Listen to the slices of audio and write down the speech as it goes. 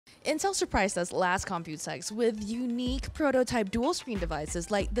Intel surprised us last Computex with unique prototype dual-screen devices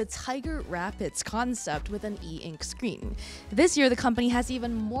like the Tiger Rapids concept with an e-ink screen. This year, the company has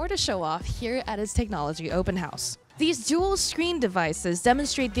even more to show off here at its technology open house. These dual-screen devices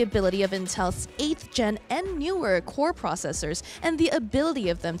demonstrate the ability of Intel's 8th gen and newer core processors and the ability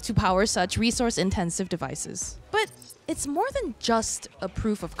of them to power such resource-intensive devices. But it's more than just a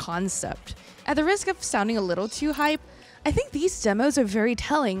proof of concept. At the risk of sounding a little too hype, I think these demos are very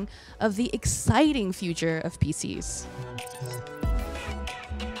telling of the exciting future of PCs.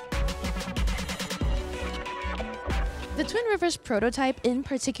 The Twin Rivers prototype in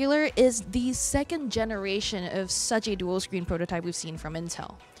particular is the second generation of such a dual screen prototype we've seen from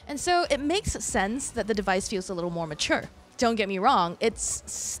Intel. And so it makes sense that the device feels a little more mature. Don't get me wrong, it's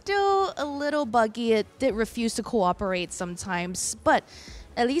still a little buggy, it did refuse to cooperate sometimes, but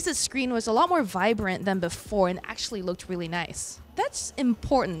at least the screen was a lot more vibrant than before and actually looked really nice. That's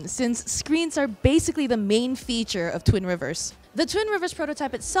important since screens are basically the main feature of Twin Rivers. The Twin Rivers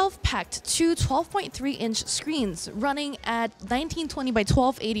prototype itself packed two 12.3-inch screens running at 1920 by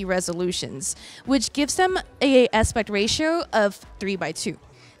 1280 resolutions, which gives them an aspect ratio of 3:2.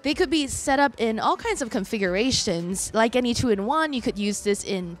 They could be set up in all kinds of configurations. Like any 2-in-1, you could use this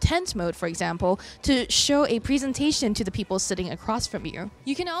in tent mode, for example, to show a presentation to the people sitting across from you.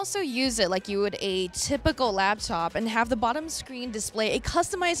 You can also use it like you would a typical laptop and have the bottom screen display a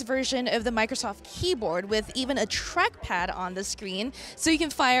customized version of the Microsoft keyboard with even a trackpad on the screen, so you can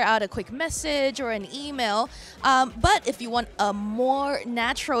fire out a quick message or an email. But if you want a more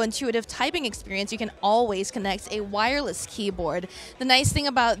natural, intuitive typing experience, you can always connect a wireless keyboard. The nice thing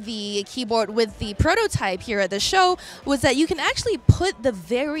about the keyboard with the prototype here at the show was that you can actually put the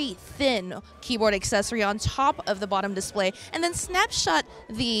very thin keyboard accessory on top of the bottom display and then snapshot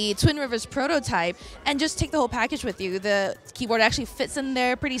the Twin Rivers prototype and just take the whole package with you. The keyboard actually fits in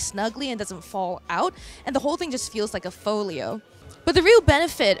there pretty snugly and doesn't fall out, and the whole thing just feels like a folio. But the real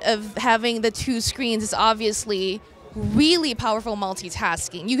benefit of having the two screens is obviously really powerful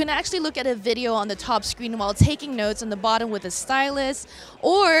multitasking. You can actually look at a video on the top screen while taking notes on the bottom with a stylus,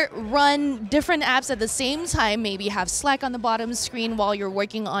 or run different apps at the same time, maybe have Slack on the bottom screen while you're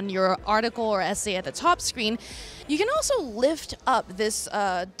working on your article or essay at the top screen. You can also lift up this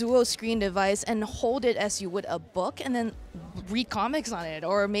dual screen device and hold it as you would a book and then read comics on it,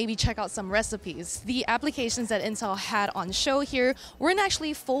 or maybe check out some recipes. The applications that Intel had on show here weren't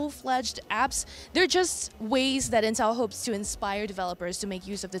actually full-fledged apps. They're just ways that Intel hopes to inspire developers to make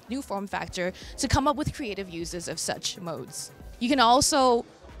use of this new form factor to come up with creative uses of such modes. You can also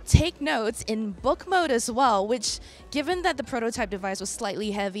take notes in book mode as well, which, given that the prototype device was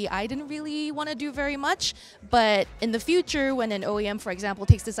slightly heavy, I didn't really want to do very much. But in the future, when an OEM, for example,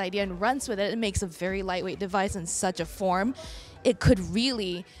 takes this idea and runs with it and makes a very lightweight device in such a form, it could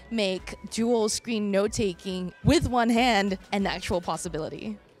really make dual screen note-taking with one hand an actual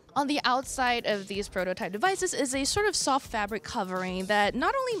possibility. On the outside of these prototype devices is a sort of soft fabric covering that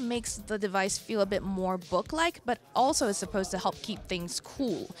not only makes the device feel a bit more book-like, but also is supposed to help keep things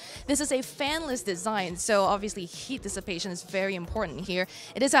cool. This is a fanless design, so obviously heat dissipation is very important here.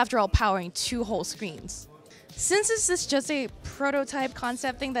 It is, after all, powering two whole screens. Since this is just a prototype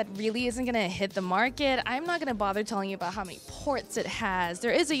concept thing that really isn't going to hit the market, I'm not going to bother telling you about how many ports it has.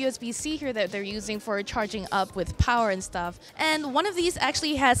 There is a USB-C here that they're using for charging up with power and stuff, and one of these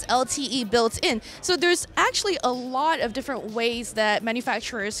actually has LTE built in. So there's actually a lot of different ways that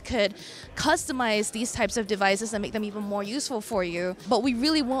manufacturers could customize these types of devices and make them even more useful for you, but we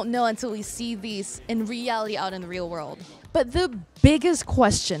really won't know until we see these in reality out in the real world. But the biggest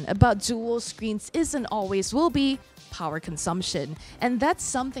question about dual screens is and always will be power consumption. And that's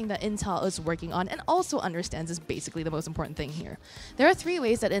something that Intel is working on and also understands is basically the most important thing here. There are three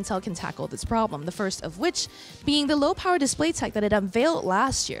ways that Intel can tackle this problem, the first of which being the low power display tech that it unveiled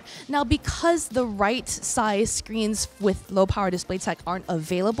last year. Now, because the right size screens with low power display tech aren't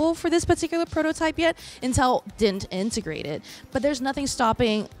available for this particular prototype yet, Intel didn't integrate it. But there's nothing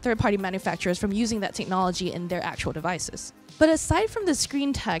stopping third-party manufacturers from using that technology in their actual devices. But aside from the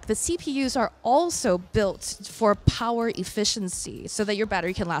screen tech, the CPUs are also built for power efficiency so that your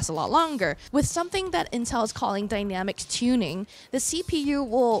battery can last a lot longer. With something that Intel is calling dynamic tuning, the CPU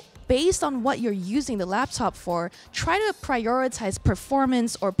will, based on what you're using the laptop for, try to prioritize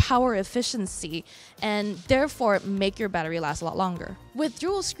performance or power efficiency and therefore make your battery last a lot longer. With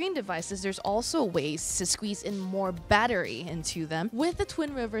dual screen devices, there's also ways to squeeze in more battery into them. With the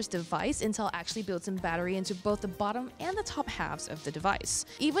Twin Rivers device, Intel actually builds in battery into both the bottom and the top halves of the device.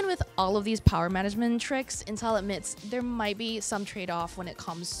 Even with all of these power management tricks, Intel admits there might be some trade-off when it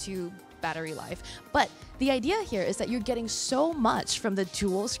comes to battery life. But the idea here is that you're getting so much from the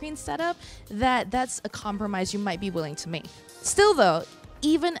dual screen setup that that's a compromise you might be willing to make. Still though,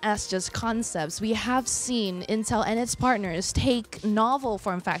 even as just concepts, we have seen Intel and its partners take novel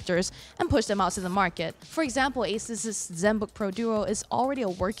form factors and push them out to the market. For example, Asus's ZenBook Pro Duo is already a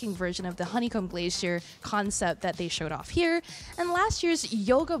working version of the Honeycomb Glacier concept that they showed off here, and last year's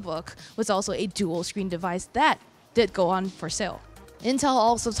Yoga Book was also a dual screen device that did go on for sale. Intel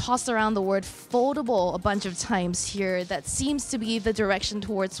also tossed around the word foldable a bunch of times here. That seems to be the direction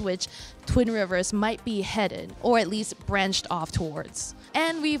towards which Twin Rivers might be headed, or at least branched off towards.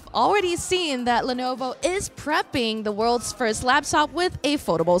 And we've already seen that Lenovo is prepping the world's first laptop with a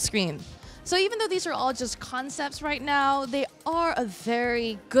foldable screen. So even though these are all just concepts right now, they are a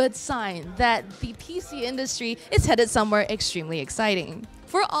very good sign that the PC industry is headed somewhere extremely exciting.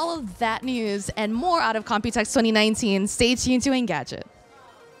 For all of that news and more out of Computex 2019, stay tuned to Engadget.